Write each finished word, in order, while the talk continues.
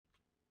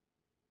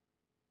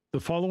The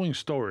following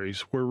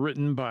stories were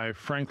written by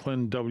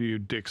Franklin W.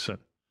 Dixon.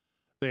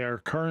 They are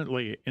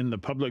currently in the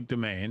public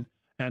domain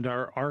and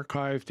are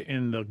archived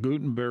in the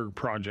Gutenberg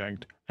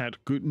Project at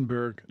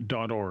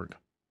gutenberg.org.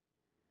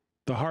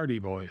 The Hardy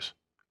Boys,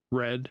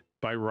 read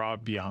by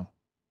Rob Young.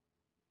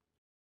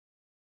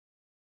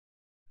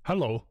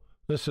 Hello,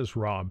 this is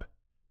Rob.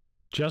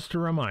 Just a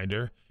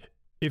reminder,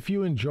 if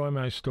you enjoy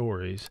my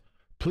stories,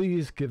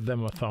 please give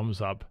them a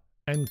thumbs up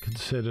and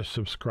consider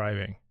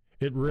subscribing.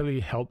 It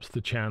really helps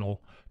the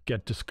channel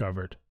get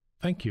discovered.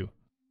 Thank you.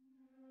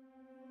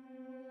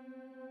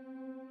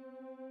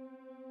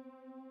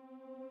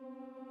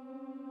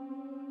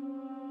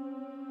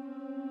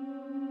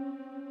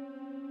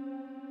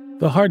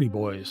 The Hardy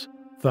Boys,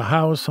 The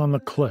House on the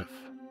Cliff.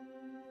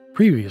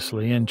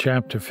 Previously in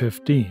Chapter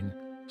 15,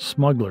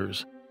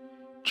 Smugglers,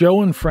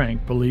 Joe and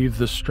Frank believed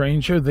the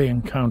stranger they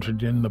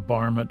encountered in the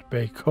Barmouth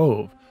Bay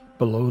Cove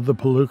below the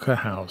Polucca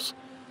house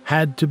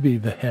had to be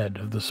the head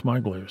of the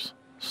smugglers,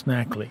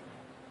 Snackley.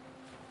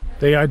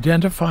 They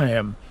identify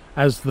him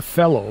as the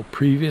fellow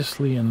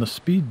previously in the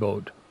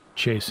speedboat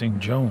chasing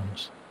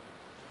Jones.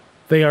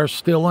 They are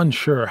still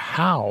unsure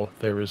how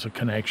there is a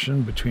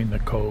connection between the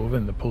cove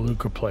and the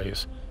Polucca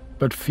place,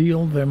 but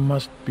feel there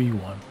must be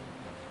one.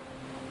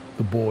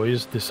 The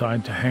boys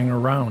decide to hang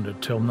around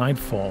until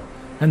nightfall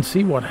and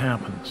see what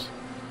happens.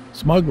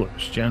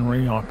 Smugglers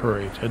generally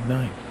operate at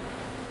night.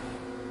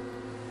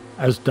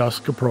 As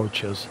dusk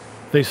approaches,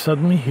 they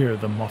suddenly hear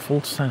the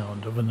muffled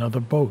sound of another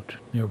boat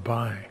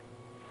nearby.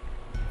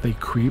 They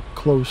creep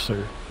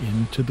closer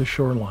into the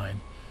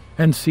shoreline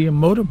and see a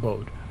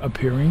motorboat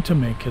appearing to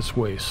make its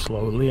way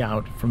slowly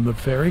out from the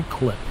very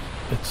cliff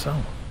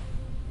itself.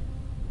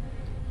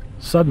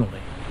 Suddenly,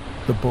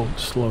 the boat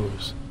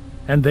slows,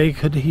 and they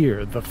could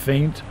hear the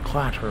faint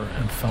clatter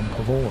and thump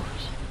of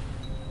oars.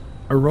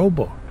 A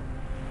rowboat.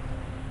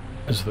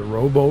 As the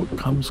rowboat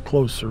comes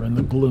closer in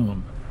the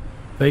gloom,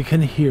 they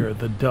can hear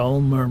the dull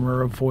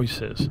murmur of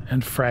voices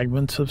and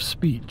fragments of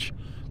speech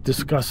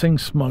discussing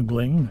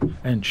smuggling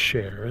and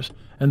shares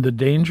and the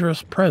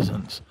dangerous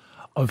presence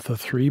of the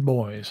three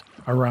boys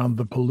around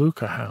the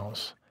Polucca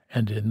house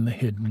and in the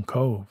hidden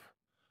cove.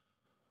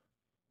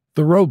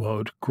 The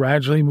rowboat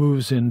gradually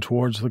moves in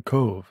towards the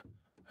cove,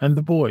 and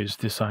the boys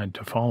decide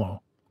to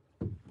follow.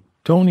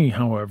 Tony,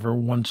 however,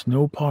 wants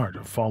no part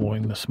of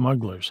following the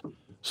smugglers,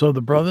 so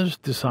the brothers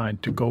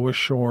decide to go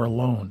ashore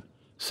alone,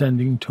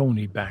 sending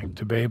Tony back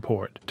to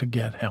Bayport to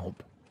get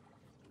help.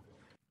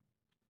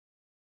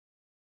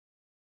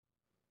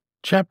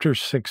 Chapter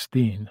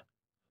 16.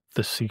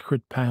 The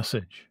Secret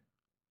Passage.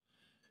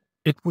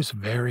 It was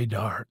very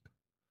dark.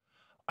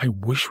 "I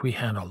wish we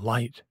had a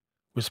light,"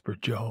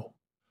 whispered Joe.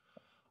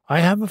 "I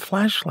have a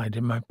flashlight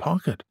in my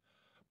pocket,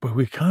 but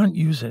we can't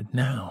use it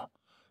now.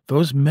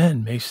 Those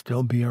men may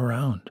still be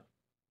around."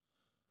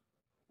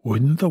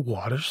 "Wouldn't the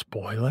water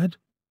spoil it?"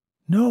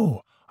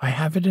 "No, I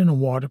have it in a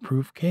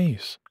waterproof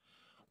case.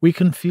 We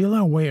can feel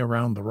our way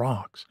around the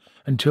rocks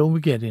until we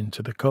get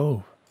into the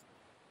cove."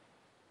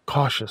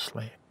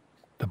 Cautiously,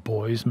 the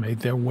boys made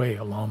their way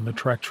along the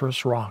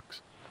treacherous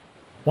rocks.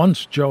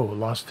 Once Joe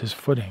lost his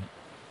footing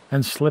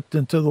and slipped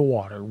into the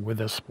water with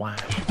a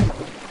splash.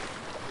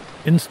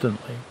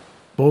 Instantly,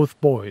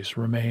 both boys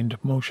remained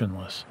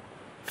motionless,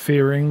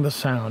 fearing the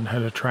sound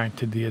had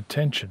attracted the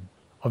attention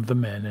of the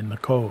men in the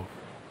cove.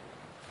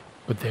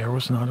 But there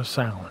was not a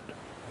sound.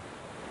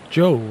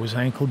 Joe was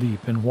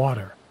ankle-deep in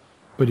water,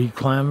 but he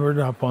clambered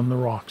up on the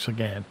rocks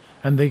again,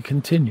 and they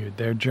continued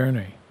their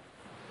journey.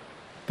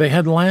 They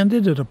had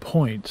landed at a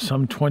point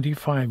some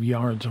 25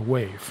 yards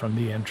away from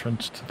the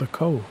entrance to the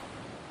cove,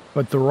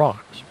 but the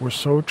rocks were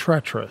so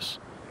treacherous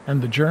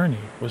and the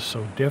journey was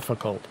so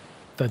difficult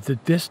that the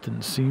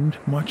distance seemed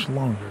much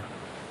longer.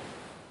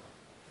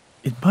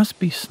 "It must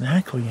be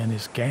Snackley and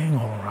his gang,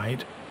 all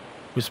right,"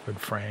 whispered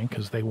Frank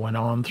as they went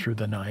on through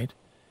the night.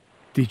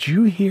 "Did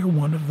you hear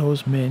one of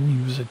those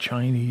men use a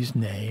Chinese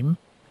name?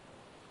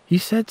 He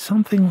said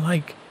something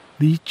like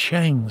Li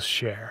Chang's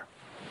share."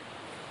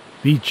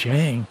 "Li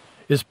Chang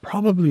is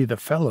probably the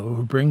fellow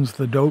who brings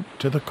the dope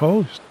to the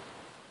coast.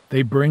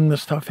 They bring the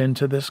stuff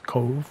into this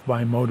cove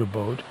by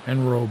motorboat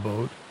and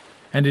rowboat,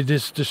 and it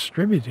is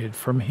distributed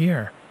from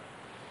here.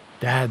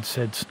 Dad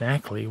said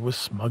Snackley was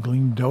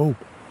smuggling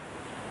dope.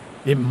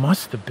 It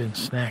must have been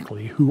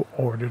Snackley who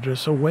ordered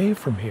us away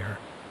from here.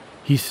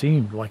 He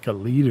seemed like a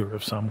leader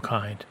of some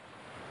kind.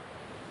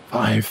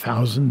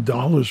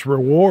 $5,000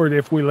 reward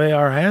if we lay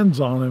our hands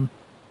on him."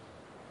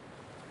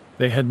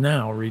 They had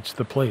now reached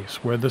the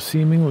place where the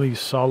seemingly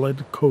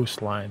solid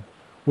coastline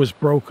was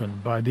broken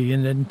by the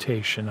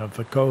indentation of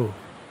the cove.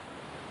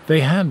 They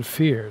had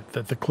feared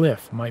that the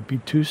cliff might be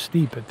too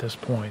steep at this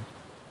point,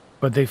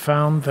 but they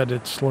found that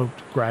it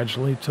sloped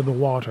gradually to the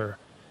water,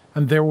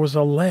 and there was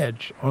a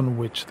ledge on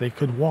which they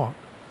could walk,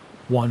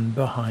 one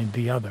behind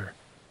the other.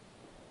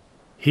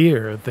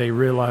 Here they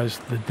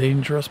realized the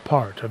dangerous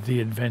part of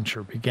the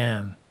adventure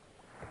began.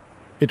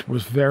 It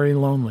was very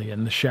lonely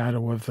in the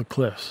shadow of the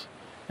cliffs,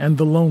 and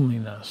the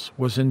loneliness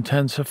was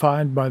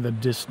intensified by the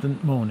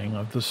distant moaning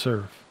of the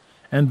surf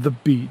and the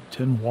beat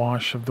and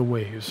wash of the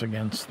waves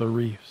against the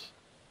reefs.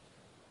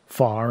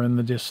 Far in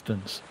the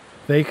distance,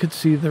 they could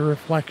see the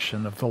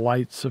reflection of the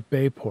lights of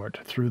Bayport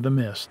through the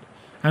mist,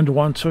 and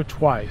once or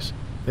twice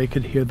they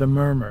could hear the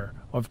murmur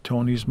of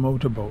Tony's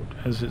motorboat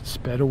as it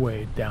sped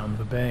away down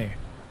the bay.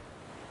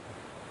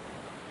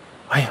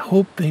 "I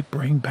hope they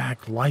bring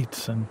back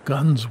lights and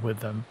guns with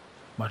them,"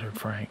 muttered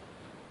Frank.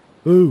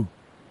 "Who?"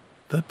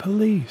 "The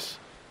police."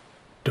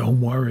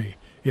 "Don't worry.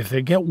 If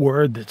they get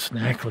word that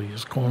Snackley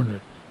is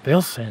cornered,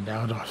 they'll send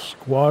out a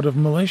squad of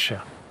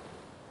militia."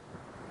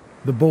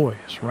 The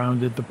boys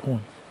rounded the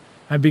point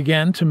and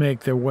began to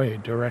make their way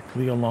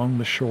directly along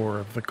the shore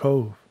of the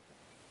cove.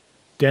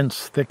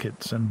 Dense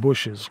thickets and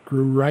bushes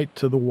grew right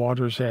to the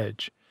water's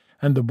edge,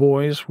 and the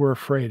boys were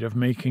afraid of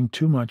making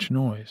too much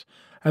noise,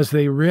 as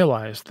they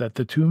realized that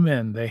the two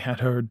men they had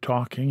heard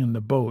talking in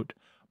the boat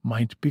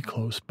might be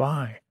close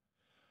by,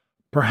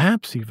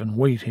 perhaps even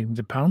waiting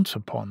to pounce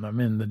upon them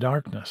in the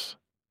darkness.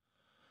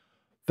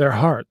 Their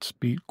hearts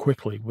beat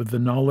quickly with the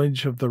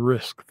knowledge of the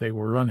risk they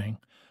were running,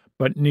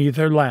 but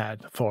neither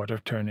lad thought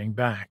of turning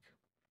back.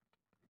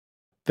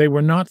 They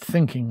were not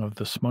thinking of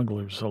the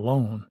smugglers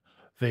alone.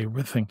 They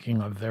were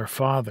thinking of their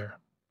father.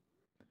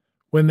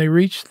 When they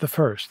reached the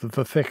first of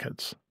the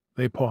thickets,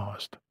 they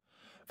paused.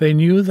 They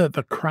knew that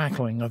the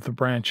crackling of the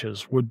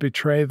branches would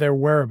betray their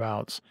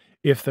whereabouts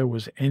if there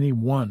was any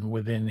one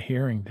within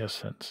hearing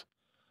distance.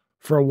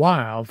 For a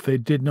while they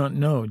did not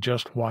know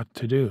just what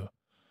to do.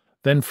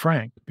 Then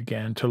Frank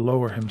began to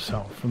lower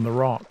himself from the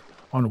rock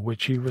on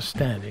which he was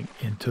standing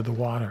into the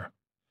water.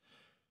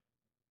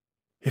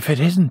 "If it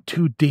isn't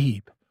too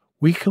deep,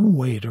 we can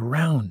wade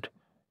around,"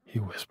 he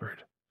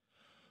whispered.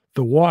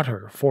 The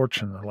water,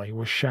 fortunately,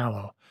 was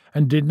shallow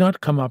and did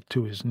not come up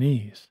to his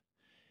knees.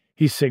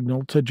 He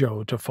signaled to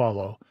Joe to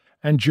follow,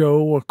 and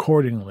Joe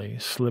accordingly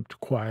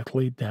slipped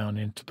quietly down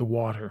into the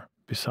water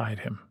beside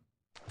him.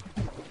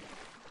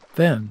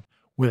 Then,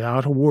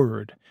 without a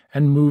word,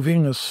 and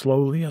moving as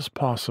slowly as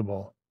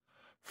possible,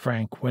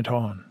 Frank went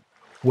on,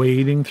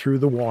 wading through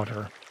the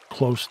water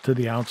close to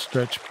the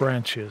outstretched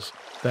branches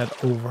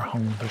that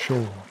overhung the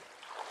shore.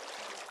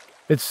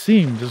 It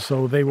seemed as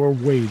though they were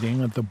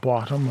wading at the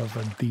bottom of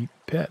a deep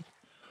pit,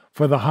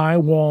 for the high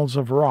walls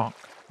of rock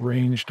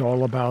ranged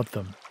all about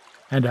them,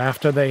 and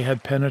after they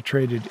had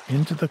penetrated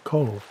into the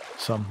cove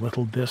some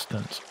little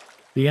distance,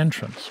 the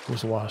entrance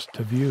was lost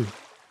to view,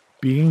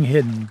 being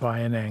hidden by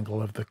an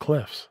angle of the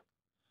cliffs.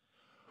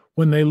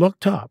 When they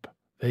looked up,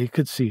 they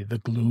could see the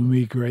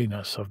gloomy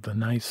grayness of the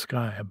night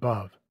sky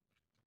above.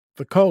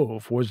 The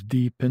cove was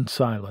deep in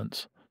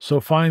silence, so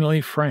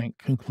finally Frank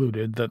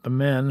concluded that the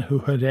men who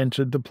had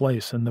entered the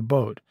place in the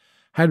boat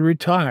had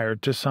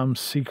retired to some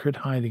secret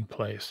hiding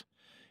place.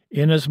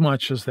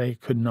 Inasmuch as they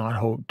could not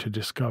hope to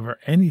discover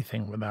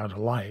anything without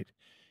a light,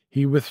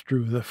 he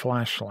withdrew the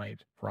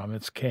flashlight from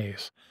its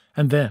case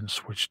and then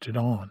switched it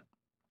on.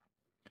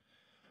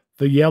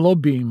 The yellow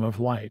beam of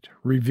light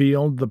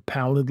revealed the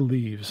pallid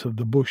leaves of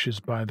the bushes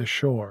by the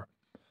shore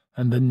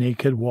and the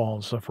naked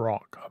walls of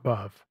rock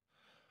above.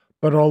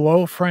 But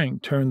although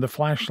Frank turned the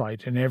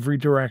flashlight in every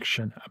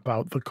direction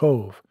about the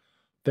cove,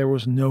 there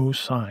was no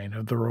sign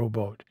of the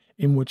rowboat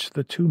in which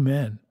the two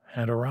men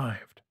had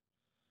arrived.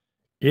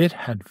 It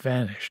had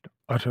vanished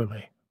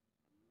utterly.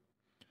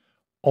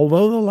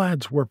 Although the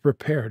lads were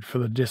prepared for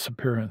the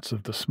disappearance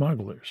of the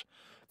smugglers,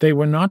 they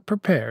were not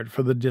prepared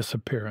for the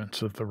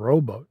disappearance of the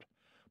rowboat,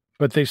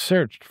 but they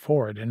searched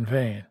for it in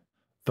vain.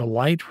 The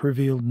light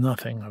revealed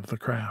nothing of the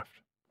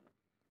craft.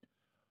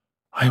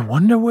 "I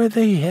wonder where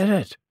they hid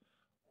it,"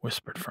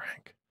 whispered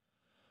Frank.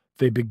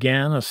 They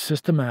began a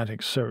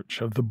systematic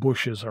search of the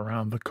bushes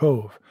around the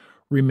cove,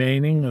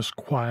 remaining as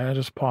quiet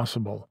as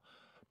possible.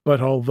 But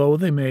although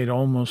they made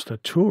almost a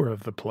tour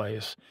of the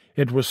place,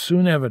 it was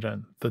soon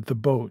evident that the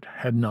boat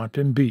had not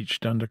been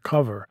beached under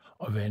cover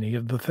of any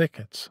of the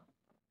thickets.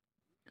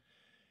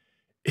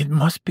 "It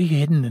must be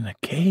hidden in a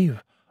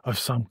cave of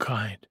some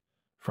kind,"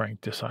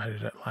 Frank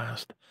decided at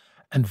last,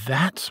 "and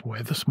that's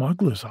where the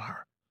smugglers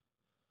are."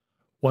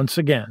 Once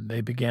again they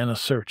began a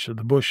search of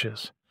the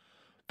bushes.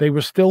 They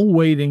were still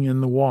wading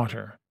in the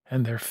water,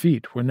 and their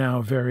feet were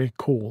now very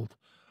cold,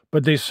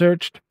 but they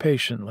searched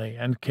patiently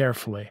and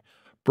carefully,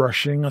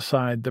 brushing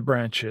aside the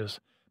branches,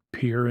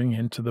 peering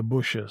into the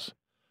bushes.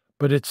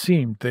 But it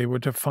seemed they were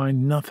to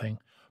find nothing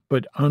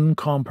but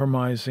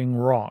uncompromising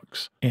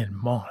rocks and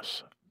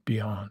moss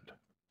beyond.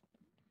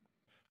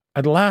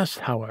 At last,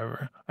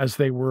 however, as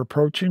they were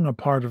approaching a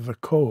part of the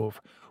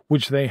cove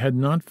which they had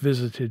not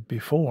visited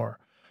before,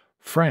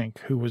 Frank,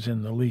 who was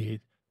in the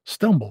lead,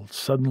 stumbled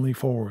suddenly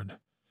forward.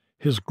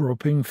 His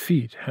groping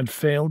feet had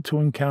failed to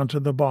encounter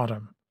the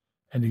bottom,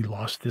 and he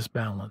lost his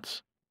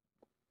balance.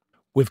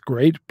 With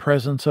great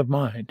presence of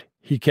mind,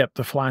 he kept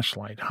the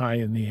flashlight high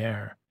in the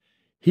air.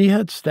 He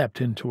had stepped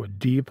into a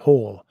deep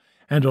hole,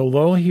 and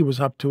although he was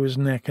up to his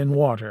neck in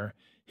water,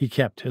 he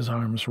kept his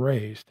arms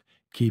raised,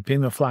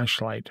 keeping the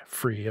flashlight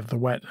free of the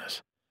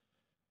wetness.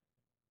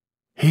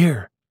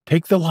 "Here,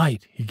 take the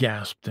light," he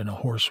gasped in a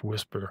hoarse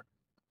whisper.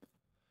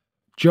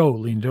 Joe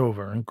leaned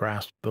over and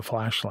grasped the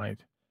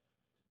flashlight.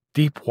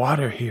 "Deep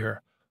water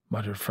here,"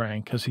 muttered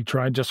Frank as he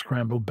tried to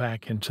scramble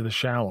back into the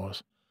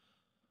shallows.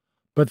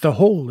 But the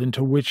hole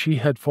into which he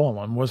had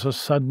fallen was a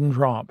sudden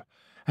drop,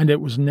 and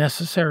it was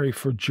necessary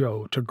for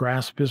Joe to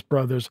grasp his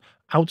brother's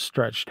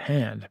outstretched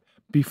hand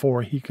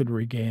before he could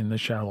regain the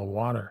shallow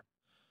water.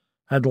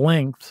 At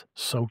length,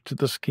 soaked to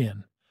the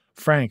skin,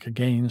 Frank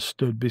again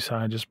stood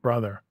beside his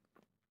brother.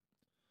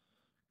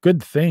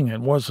 "Good thing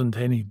it wasn't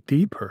any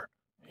deeper,"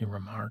 he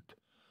remarked.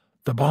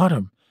 "The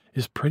bottom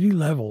is pretty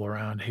level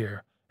around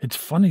here. It's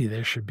funny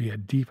there should be a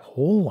deep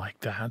hole like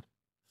that."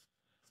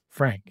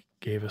 Frank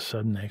gave a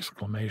sudden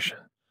exclamation.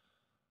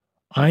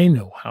 "I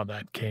know how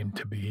that came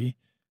to be,"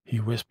 he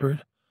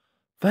whispered.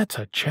 "That's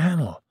a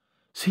channel.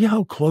 See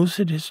how close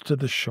it is to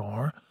the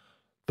shore?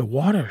 The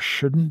water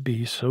shouldn't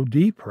be so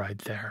deep right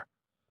there."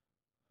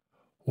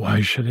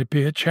 "Why should it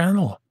be a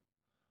channel?"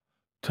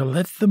 "To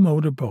let the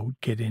motorboat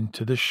get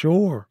into the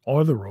shore,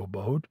 or the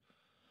rowboat.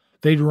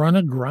 They'd run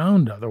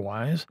aground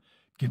otherwise.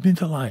 Give me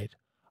the light.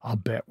 I'll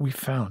bet we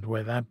found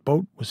where that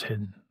boat was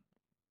hidden."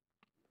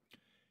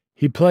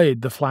 He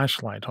played the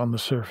flashlight on the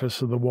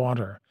surface of the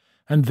water,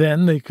 and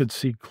then they could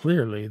see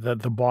clearly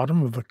that the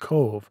bottom of the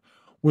cove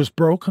was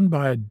broken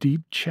by a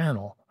deep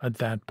channel at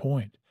that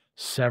point,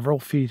 several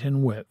feet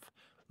in width,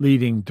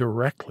 leading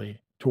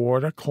directly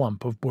toward a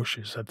clump of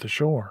bushes at the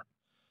shore.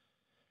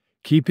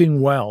 Keeping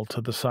well to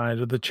the side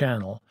of the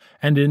channel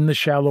and in the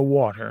shallow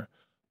water,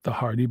 the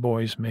Hardy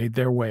Boys made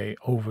their way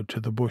over to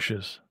the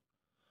bushes.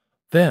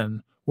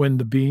 Then, when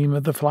the beam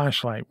of the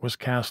flashlight was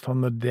cast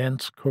on the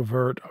dense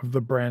covert of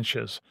the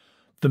branches,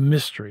 the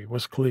mystery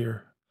was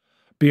clear.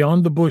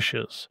 Beyond the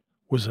bushes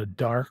was a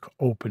dark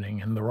opening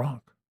in the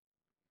rock.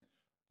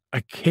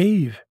 "A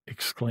cave!"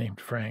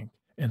 exclaimed Frank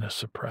in a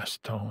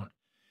suppressed tone.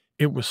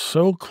 It was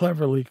so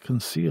cleverly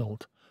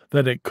concealed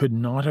that it could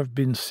not have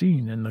been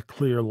seen in the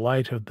clear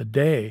light of the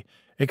day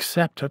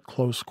except at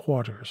close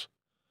quarters.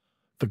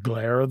 The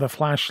glare of the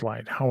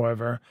flashlight,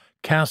 however,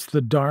 cast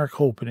the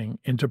dark opening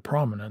into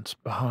prominence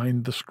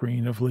behind the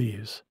screen of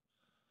leaves.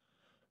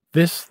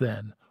 This,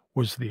 then,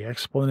 was the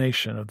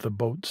explanation of the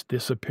boat's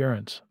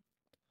disappearance.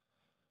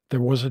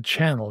 There was a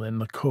channel in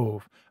the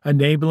cove,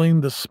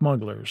 enabling the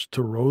smugglers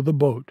to row the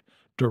boat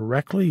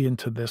directly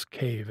into this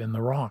cave in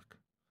the rock.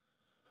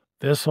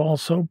 This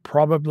also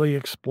probably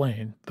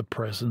explained the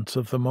presence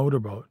of the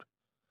motorboat.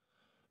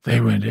 "They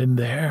went in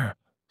there,"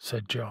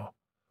 said Joe.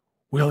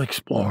 "We'll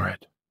explore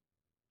it."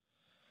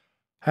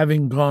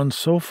 Having gone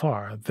so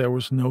far, there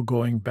was no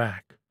going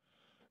back.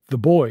 The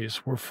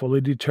boys were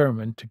fully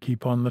determined to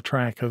keep on the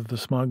track of the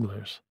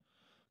smugglers.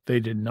 They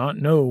did not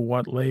know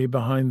what lay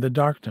behind the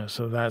darkness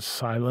of that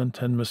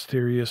silent and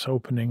mysterious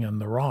opening in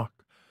the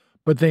rock,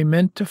 but they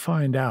meant to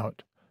find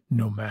out,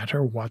 no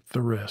matter what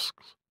the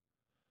risks.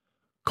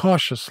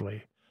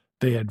 Cautiously,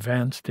 they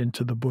advanced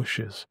into the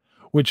bushes,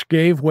 which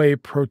gave way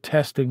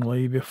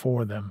protestingly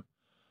before them.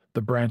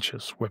 The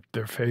branches whipped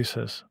their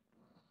faces.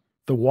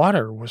 The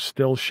water was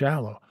still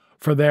shallow,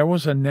 for there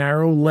was a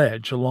narrow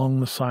ledge along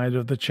the side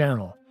of the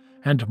channel,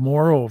 and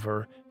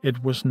moreover,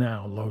 it was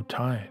now low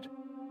tide.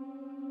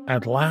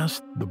 At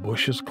last the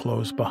bushes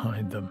closed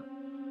behind them.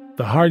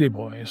 The Hardy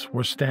Boys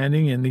were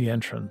standing in the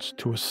entrance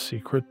to a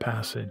secret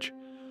passage,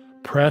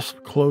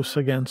 pressed close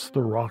against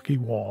the rocky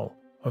wall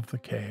of the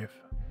cave.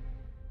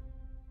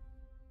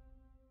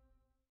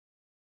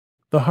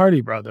 The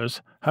Hardy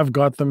brothers have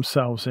got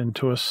themselves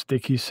into a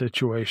sticky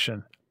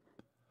situation.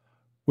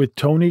 With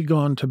Tony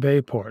gone to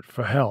Bayport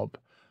for help,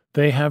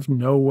 they have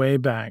no way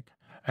back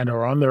and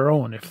are on their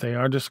own if they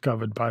are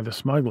discovered by the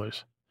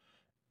smugglers.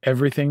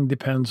 Everything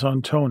depends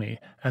on Tony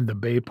and the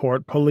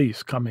Bayport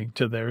police coming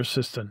to their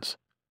assistance.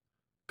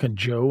 Can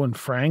Joe and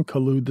Frank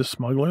elude the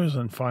smugglers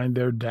and find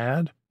their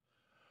dad?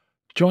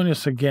 Join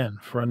us again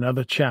for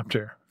another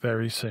chapter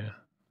very soon.